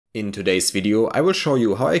In today's video, I will show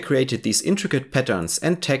you how I created these intricate patterns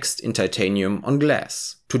and text in titanium on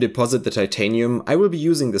glass. To deposit the titanium, I will be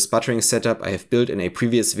using the sputtering setup I have built in a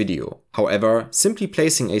previous video. However, simply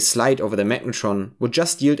placing a slide over the magnetron would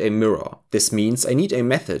just yield a mirror. This means I need a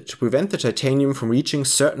method to prevent the titanium from reaching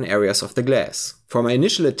certain areas of the glass. For my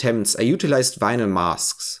initial attempts, I utilized vinyl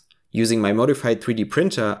masks. Using my modified 3D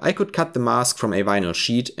printer, I could cut the mask from a vinyl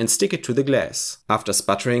sheet and stick it to the glass. After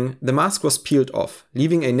sputtering, the mask was peeled off,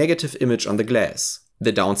 leaving a negative image on the glass.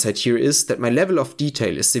 The downside here is that my level of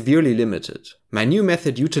detail is severely limited. My new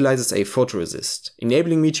method utilizes a photoresist,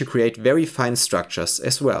 enabling me to create very fine structures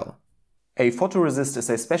as well. A photoresist is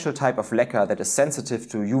a special type of lacquer that is sensitive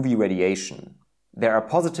to UV radiation. There are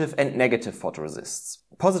positive and negative photoresists.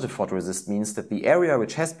 Positive photoresist means that the area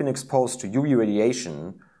which has been exposed to UV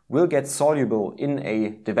radiation will get soluble in a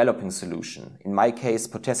developing solution, in my case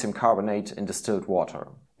potassium carbonate in distilled water.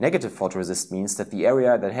 Negative photoresist means that the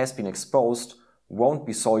area that has been exposed won't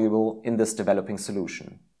be soluble in this developing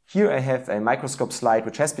solution. Here I have a microscope slide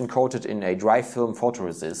which has been coated in a dry film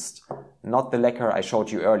photoresist, not the lacquer I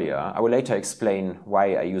showed you earlier. I will later explain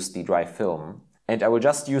why I used the dry film. And I will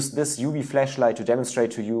just use this UV flashlight to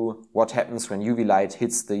demonstrate to you what happens when UV light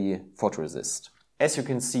hits the photoresist. As you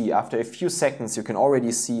can see, after a few seconds you can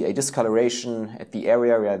already see a discoloration at the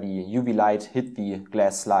area where the UV light hit the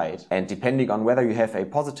glass slide. And depending on whether you have a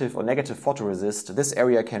positive or negative photoresist, this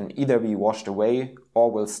area can either be washed away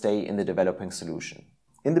or will stay in the developing solution.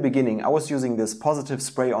 In the beginning I was using this positive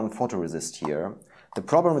spray-on photoresist here. The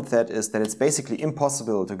problem with that is that it's basically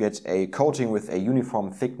impossible to get a coating with a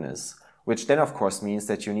uniform thickness, which then of course means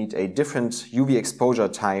that you need a different UV exposure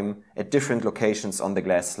time at different locations on the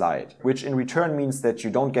glass slide, which in return means that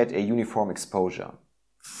you don't get a uniform exposure.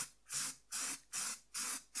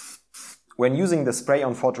 When using the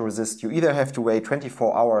spray-on photoresist, you either have to wait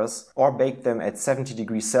 24 hours or bake them at 70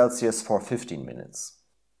 degrees Celsius for 15 minutes.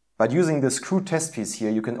 But using this crude test piece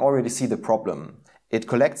here, you can already see the problem. It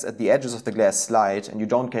collects at the edges of the glass slide and you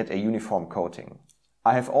don't get a uniform coating.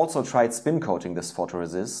 I have also tried spin coating this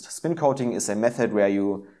photoresist. Spin coating is a method where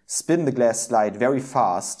you spin the glass slide very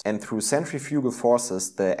fast and through centrifugal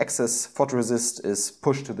forces the excess photoresist is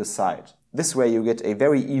pushed to the side. This way you get a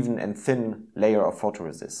very even and thin layer of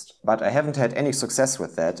photoresist. But I haven't had any success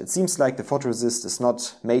with that. It seems like the photoresist is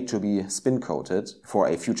not made to be spin coated. For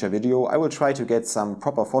a future video I will try to get some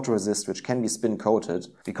proper photoresist which can be spin coated,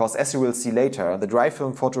 because as you will see later, the dry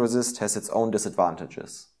film photoresist has its own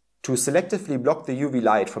disadvantages. To selectively block the UV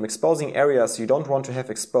light from exposing areas you don't want to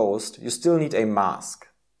have exposed, you still need a mask.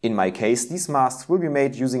 In my case, these masks will be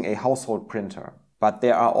made using a household printer. But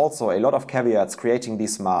there are also a lot of caveats creating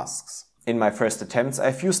these masks. In my first attempts,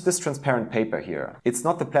 I've used this transparent paper here. It's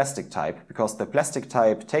not the plastic type, because the plastic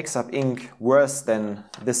type takes up ink worse than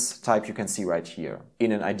this type you can see right here.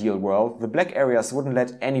 In an ideal world, the black areas wouldn't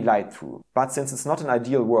let any light through. But since it's not an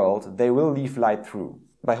ideal world, they will leave light through.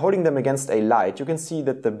 By holding them against a light, you can see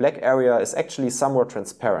that the black area is actually somewhat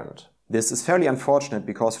transparent. This is fairly unfortunate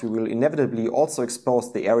because we will inevitably also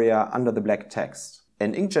expose the area under the black text.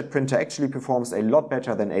 An inkjet printer actually performs a lot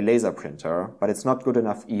better than a laser printer, but it's not good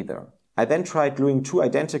enough either. I then tried gluing two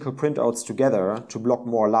identical printouts together to block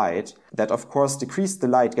more light. That of course decreased the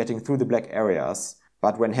light getting through the black areas,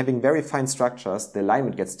 but when having very fine structures, the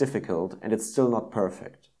alignment gets difficult and it's still not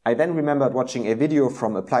perfect. I then remembered watching a video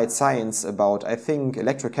from Applied Science about, I think,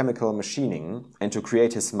 electrochemical machining, and to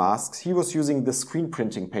create his masks he was using this screen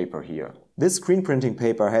printing paper here. This screen printing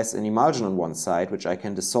paper has an emulsion on one side which I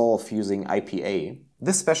can dissolve using IPA.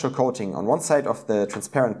 This special coating on one side of the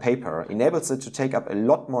transparent paper enables it to take up a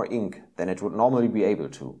lot more ink than it would normally be able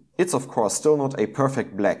to. It's of course still not a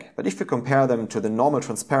perfect black, but if you compare them to the normal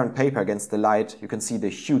transparent paper against the light, you can see the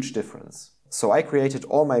huge difference. So I created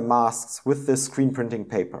all my masks with this screen printing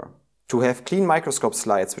paper. To have clean microscope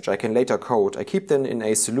slides which I can later coat, I keep them in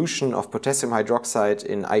a solution of potassium hydroxide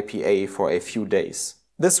in IPA for a few days.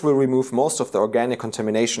 This will remove most of the organic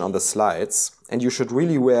contamination on the slides, and you should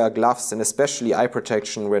really wear gloves and especially eye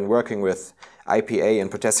protection when working with IPA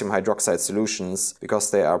and potassium hydroxide solutions,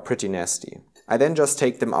 because they are pretty nasty. I then just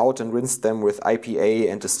take them out and rinse them with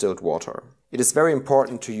IPA and distilled water. It is very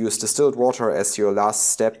important to use distilled water as your last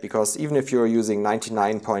step, because even if you're using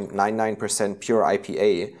 99.99% pure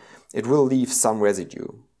IPA, it will leave some residue.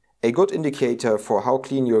 A good indicator for how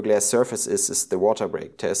clean your glass surface is the water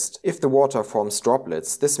break test. If the water forms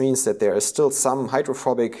droplets, this means that there is still some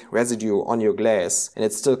hydrophobic residue on your glass and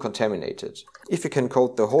it's still contaminated. If you can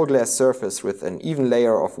coat the whole glass surface with an even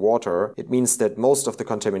layer of water, it means that most of the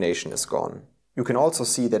contamination is gone. You can also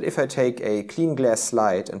see that if I take a clean glass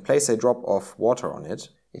slide and place a drop of water on it,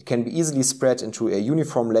 it can be easily spread into a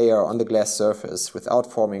uniform layer on the glass surface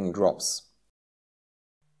without forming drops.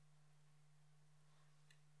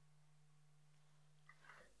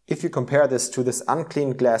 If you compare this to this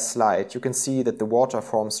uncleaned glass slide, you can see that the water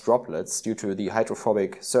forms droplets due to the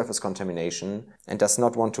hydrophobic surface contamination and does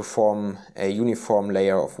not want to form a uniform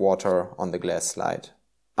layer of water on the glass slide.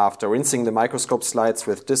 After rinsing the microscope slides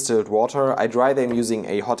with distilled water, I dry them using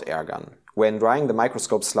a hot air gun. When drying the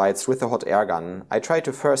microscope slides with a hot air gun, I try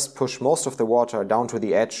to first push most of the water down to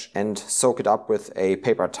the edge and soak it up with a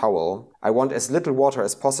paper towel. I want as little water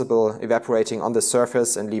as possible evaporating on the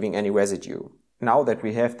surface and leaving any residue. Now that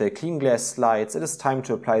we have the clean glass slides, it is time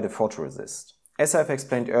to apply the photoresist. As I've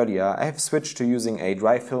explained earlier, I have switched to using a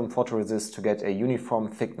dry film photoresist to get a uniform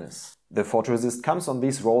thickness. The photoresist comes on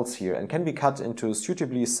these rolls here and can be cut into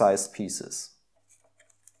suitably sized pieces.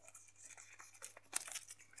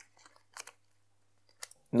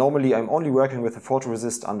 Normally I'm only working with the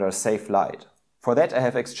photoresist under safe light. For that I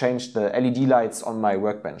have exchanged the LED lights on my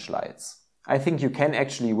workbench lights. I think you can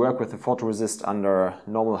actually work with the photoresist under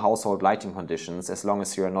normal household lighting conditions as long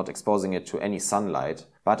as you are not exposing it to any sunlight.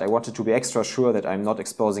 But I wanted to be extra sure that I'm not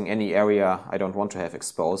exposing any area I don't want to have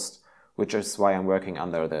exposed, which is why I'm working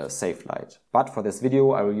under the safe light. But for this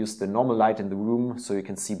video I will use the normal light in the room so you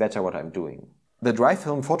can see better what I'm doing. The dry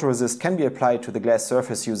film photoresist can be applied to the glass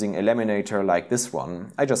surface using a laminator like this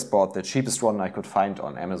one. I just bought the cheapest one I could find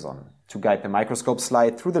on Amazon. To guide the microscope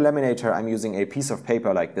slide through the laminator I'm using a piece of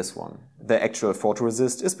paper like this one. The actual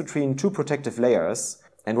photoresist is between two protective layers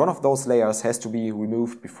and one of those layers has to be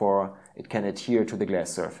removed before it can adhere to the glass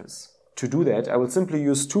surface. To do that I will simply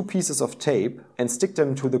use two pieces of tape and stick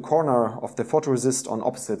them to the corner of the photoresist on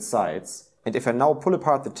opposite sides. And if I now pull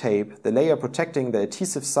apart the tape, the layer protecting the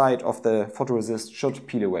adhesive side of the photoresist should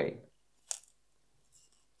peel away.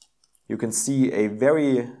 You can see a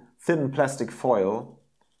very thin plastic foil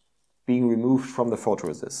being removed from the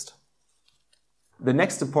photoresist. The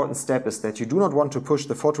next important step is that you do not want to push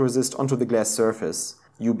the photoresist onto the glass surface.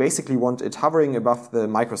 You basically want it hovering above the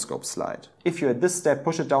microscope slide. If you at this step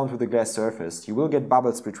push it down to the glass surface, you will get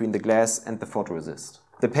bubbles between the glass and the photoresist.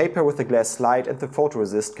 The paper with the glass slide and the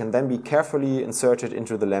photoresist can then be carefully inserted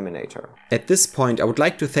into the laminator. At this point I would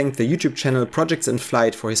like to thank the YouTube channel Projects in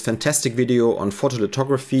Flight for his fantastic video on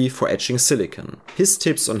photolithography for etching silicon. His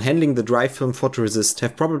tips on handling the dry film photoresist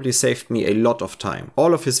have probably saved me a lot of time.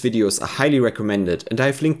 All of his videos are highly recommended and I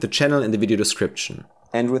have linked the channel in the video description.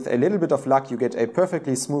 And with a little bit of luck you get a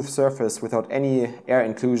perfectly smooth surface without any air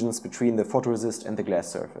inclusions between the photoresist and the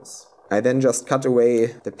glass surface. I then just cut away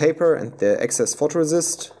the paper and the excess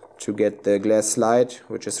photoresist to get the glass slide,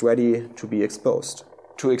 which is ready to be exposed.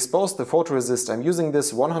 To expose the photoresist I'm using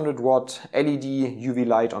this 100 watt LED UV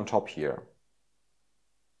light on top here.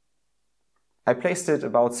 I placed it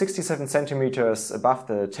about 67 centimeters above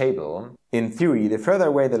the table. In theory, the further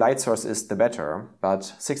away the light source is the better, but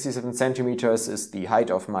 67 centimeters is the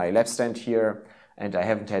height of my lab stand here and I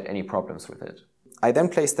haven't had any problems with it. I then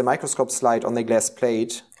place the microscope slide on the glass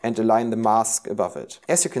plate and align the mask above it.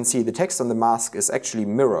 As you can see, the text on the mask is actually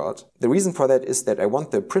mirrored. The reason for that is that I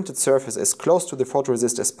want the printed surface as close to the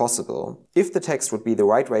photoresist as possible. If the text would be the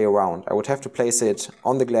right way around, I would have to place it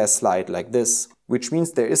on the glass slide like this, which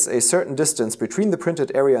means there is a certain distance between the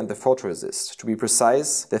printed area and the photoresist, to be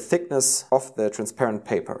precise, the thickness of the transparent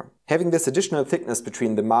paper. Having this additional thickness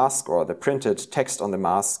between the mask or the printed text on the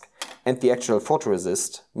mask and the actual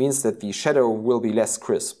photoresist means that the shadow will be less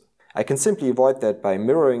crisp. I can simply avoid that by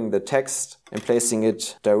mirroring the text and placing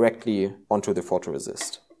it directly onto the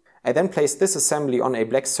photoresist. I then place this assembly on a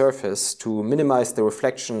black surface to minimize the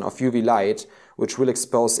reflection of UV light, which will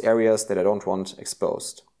expose areas that I don't want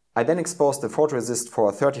exposed. I then expose the photoresist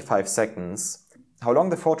for 35 seconds. How long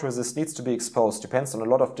the photoresist needs to be exposed depends on a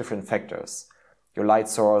lot of different factors. Your light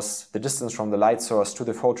source, the distance from the light source to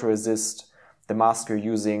the photoresist, the mask you're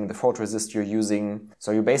using, the photoresist you're using.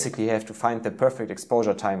 So you basically have to find the perfect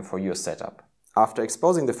exposure time for your setup. After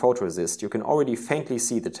exposing the photoresist, you can already faintly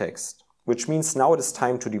see the text, which means now it is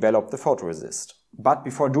time to develop the photoresist. But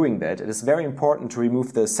before doing that, it is very important to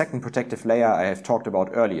remove the second protective layer I have talked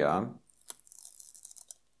about earlier.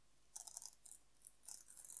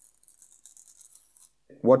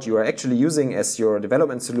 What you are actually using as your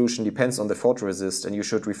development solution depends on the photoresist and you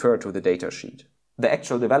should refer to the datasheet. The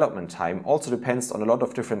actual development time also depends on a lot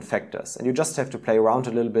of different factors and you just have to play around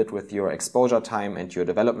a little bit with your exposure time and your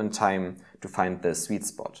development time to find the sweet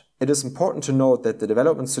spot. It is important to note that the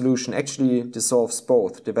development solution actually dissolves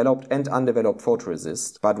both developed and undeveloped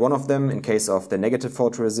photoresist, but one of them, in case of the negative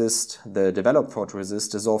photoresist, the developed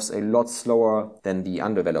photoresist, dissolves a lot slower than the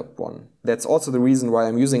undeveloped one. That's also the reason why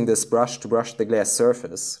I'm using this brush to brush the glass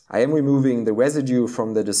surface. I am removing the residue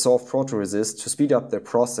from the dissolved photoresist to speed up the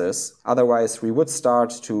process, otherwise we would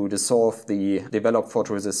start to dissolve the developed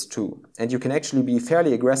photoresist too. And you can actually be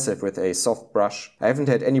fairly aggressive with a soft brush. I haven't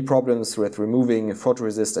had any problems with removing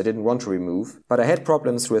photoresist I didn't want to remove, but I had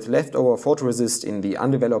problems with leftover photoresist in the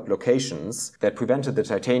undeveloped locations that prevented the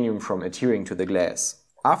titanium from adhering to the glass.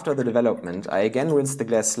 After the development, I again rinse the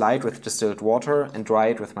glass slide with distilled water and dry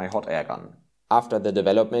it with my hot air gun. After the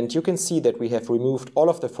development, you can see that we have removed all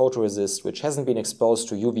of the photoresist which hasn't been exposed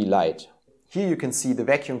to UV light. Here you can see the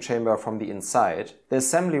vacuum chamber from the inside. The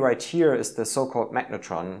assembly right here is the so-called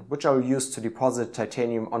magnetron, which I will use to deposit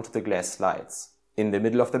titanium onto the glass slides. In the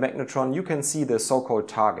middle of the magnetron you can see the so-called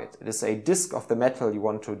target. It is a disc of the metal you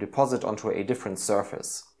want to deposit onto a different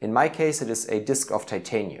surface. In my case it is a disc of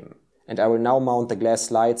titanium. And I will now mount the glass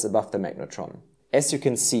slides above the magnetron. As you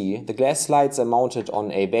can see, the glass slides are mounted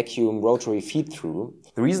on a vacuum rotary feed-through.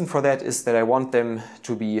 The reason for that is that I want them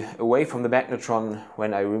to be away from the magnetron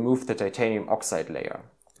when I remove the titanium oxide layer.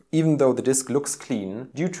 Even though the disc looks clean,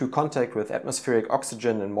 due to contact with atmospheric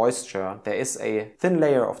oxygen and moisture, there is a thin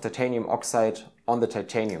layer of titanium oxide on the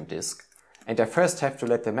titanium disc. And I first have to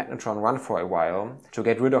let the magnetron run for a while to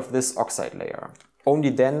get rid of this oxide layer.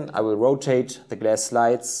 Only then I will rotate the glass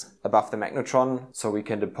slides above the magnetron so we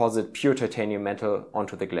can deposit pure titanium metal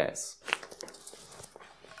onto the glass.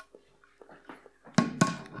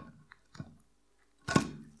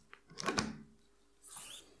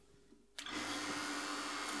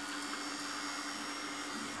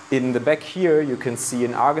 In the back here you can see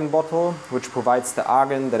an argon bottle which provides the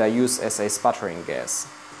argon that I use as a sputtering gas.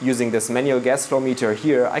 Using this manual gas flow meter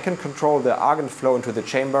here, I can control the argon flow into the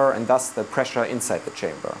chamber and thus the pressure inside the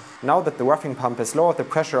chamber. Now that the roughing pump has lowered the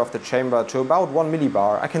pressure of the chamber to about 1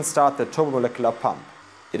 millibar, I can start the turbomolecular pump.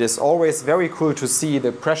 It is always very cool to see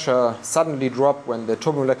the pressure suddenly drop when the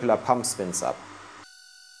turbomolecular pump spins up.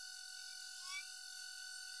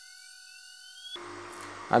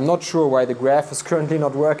 I'm not sure why the graph is currently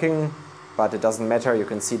not working, but it doesn't matter, you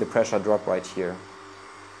can see the pressure drop right here.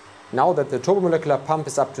 Now that the turbomolecular pump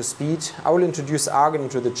is up to speed, I will introduce argon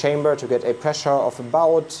into the chamber to get a pressure of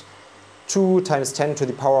about 2 × 10 to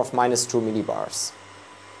the power of -2 millibars.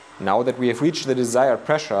 Now that we have reached the desired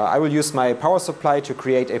pressure, I will use my power supply to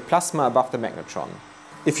create a plasma above the magnetron.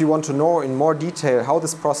 If you want to know in more detail how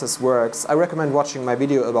this process works, I recommend watching my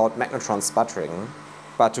video about magnetron sputtering.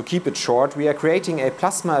 But to keep it short, we are creating a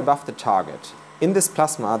plasma above the target. In this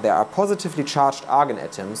plasma there are positively charged argon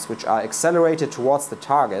atoms which are accelerated towards the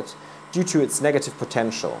target due to its negative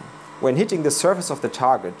potential. When hitting the surface of the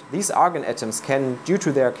target, these argon atoms can, due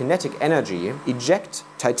to their kinetic energy, eject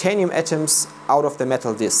titanium atoms out of the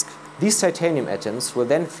metal disc. These titanium atoms will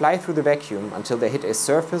then fly through the vacuum until they hit a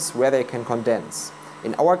surface where they can condense.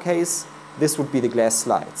 In our case, this would be the glass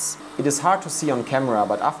slides. It is hard to see on camera,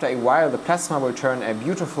 but after a while the plasma will turn a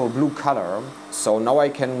beautiful blue color, so now I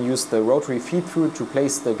can use the rotary feed-through to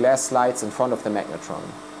place the glass slides in front of the magnetron.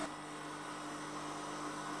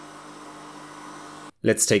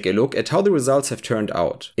 Let's take a look at how the results have turned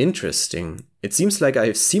out. Interesting. It seems like I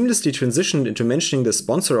have seamlessly transitioned into mentioning the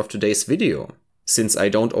sponsor of today's video. Since I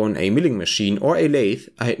don't own a milling machine or a lathe,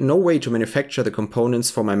 I had no way to manufacture the components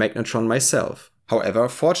for my magnetron myself. However,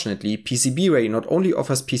 fortunately, PCBWay not only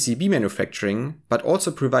offers PCB manufacturing, but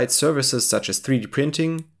also provides services such as 3D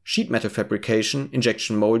printing, sheet metal fabrication,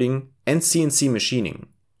 injection molding, and CNC machining.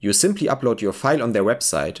 You simply upload your file on their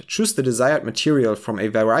website, choose the desired material from a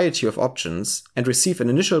variety of options, and receive an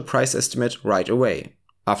initial price estimate right away.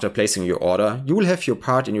 After placing your order, you will have your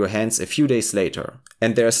part in your hands a few days later.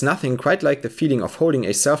 And there is nothing quite like the feeling of holding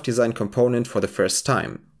a self-designed component for the first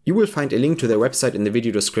time. You will find a link to their website in the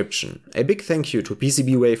video description. A big thank you to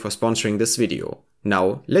PCBWay for sponsoring this video.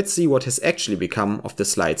 Now, let's see what has actually become of the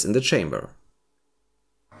slides in the chamber.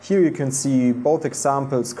 Here you can see both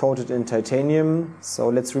examples coated in titanium. So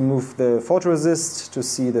let's remove the photoresist to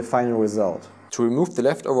see the final result. To remove the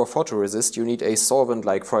leftover photoresist, you need a solvent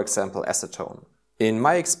like, for example, acetone. In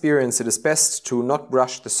my experience, it is best to not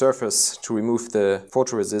brush the surface to remove the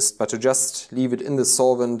photoresist, but to just leave it in the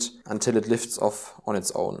solvent until it lifts off on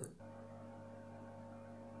its own.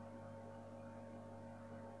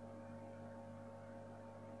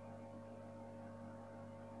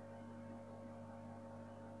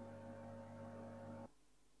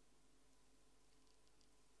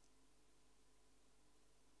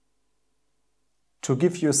 To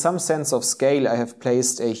give you some sense of scale, I have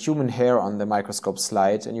placed a human hair on the microscope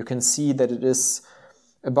slide, and you can see that it is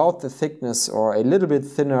about the thickness or a little bit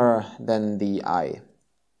thinner than the eye.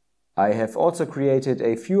 I have also created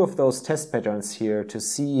a few of those test patterns here to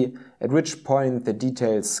see at which point the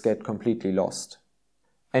details get completely lost.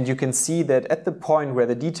 And you can see that at the point where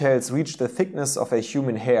the details reach the thickness of a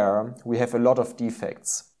human hair, we have a lot of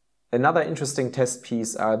defects. Another interesting test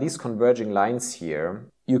piece are these converging lines here.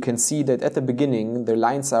 You can see that at the beginning the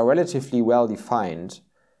lines are relatively well defined,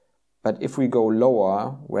 but if we go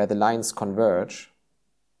lower where the lines converge,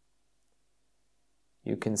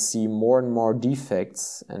 you can see more and more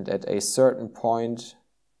defects, and at a certain point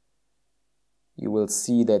you will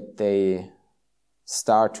see that they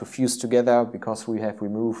start to fuse together because we have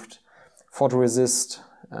removed photoresist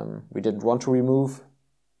we didn't want to remove.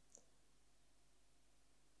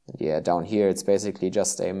 Yeah, down here it's basically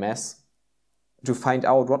just a mess. To find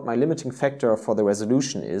out what my limiting factor for the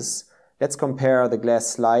resolution is, let's compare the glass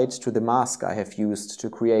slide to the mask I have used to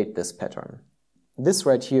create this pattern. This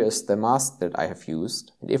right here is the mask that I have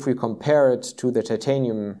used, and if we compare it to the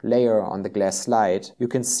titanium layer on the glass slide, you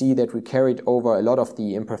can see that we carried over a lot of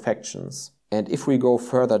the imperfections. And if we go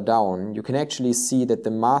further down, you can actually see that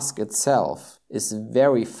the mask itself is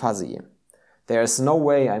very fuzzy. There is no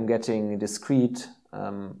way I'm getting discrete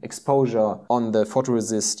exposure on the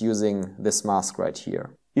photoresist using this mask right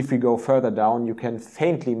here. If we go further down, you can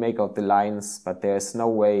faintly make out the lines, but there is no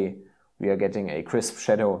way we are getting a crisp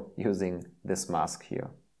shadow using this mask here.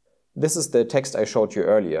 This is the text I showed you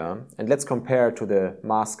earlier, and let's compare it to the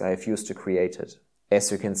mask I have used to create it.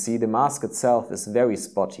 As you can see, the mask itself is very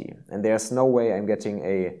spotty, and there's no way I'm getting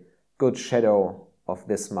a good shadow of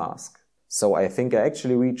this mask. So I think I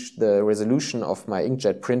actually reached the resolution of my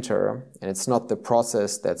inkjet printer, and it's not the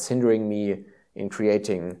process that's hindering me in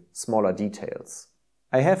creating smaller details.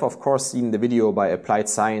 I have of course seen the video by Applied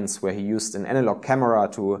Science where he used an analog camera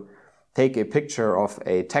to take a picture of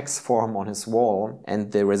a text form on his wall,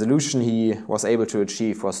 and the resolution he was able to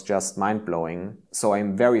achieve was just mind-blowing. So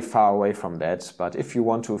I'm very far away from that, but if you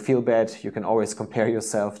want to feel bad, you can always compare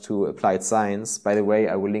yourself to Applied Science. By the way,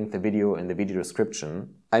 I will link the video in the video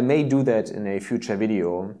description. I may do that in a future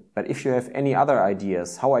video, but if you have any other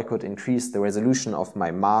ideas how I could increase the resolution of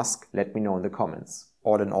my mask, let me know in the comments.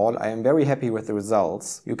 All in all, I am very happy with the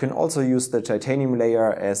results. You can also use the titanium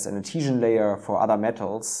layer as an adhesion layer for other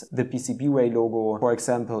metals. The PCBWay logo, for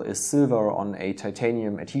example, is silver on a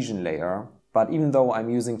titanium adhesion layer. But even though I'm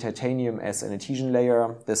using titanium as an adhesion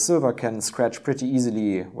layer, the silver can scratch pretty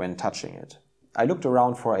easily when touching it. I looked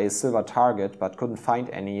around for a silver target but couldn't find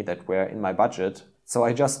any that were in my budget. So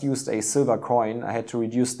I just used a silver coin. I had to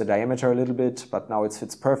reduce the diameter a little bit, but now it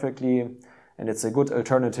fits perfectly. And it's a good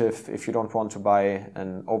alternative if you don't want to buy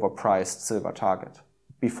an overpriced silver target.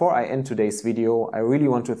 Before I end today's video, I really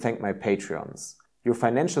want to thank my Patreons. Your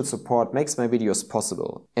financial support makes my videos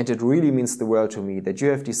possible, and it really means the world to me that you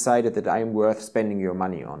have decided that I am worth spending your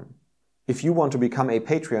money on. If you want to become a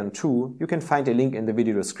Patreon too, you can find a link in the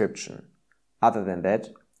video description. Other than that,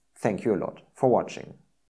 thank you a lot for watching.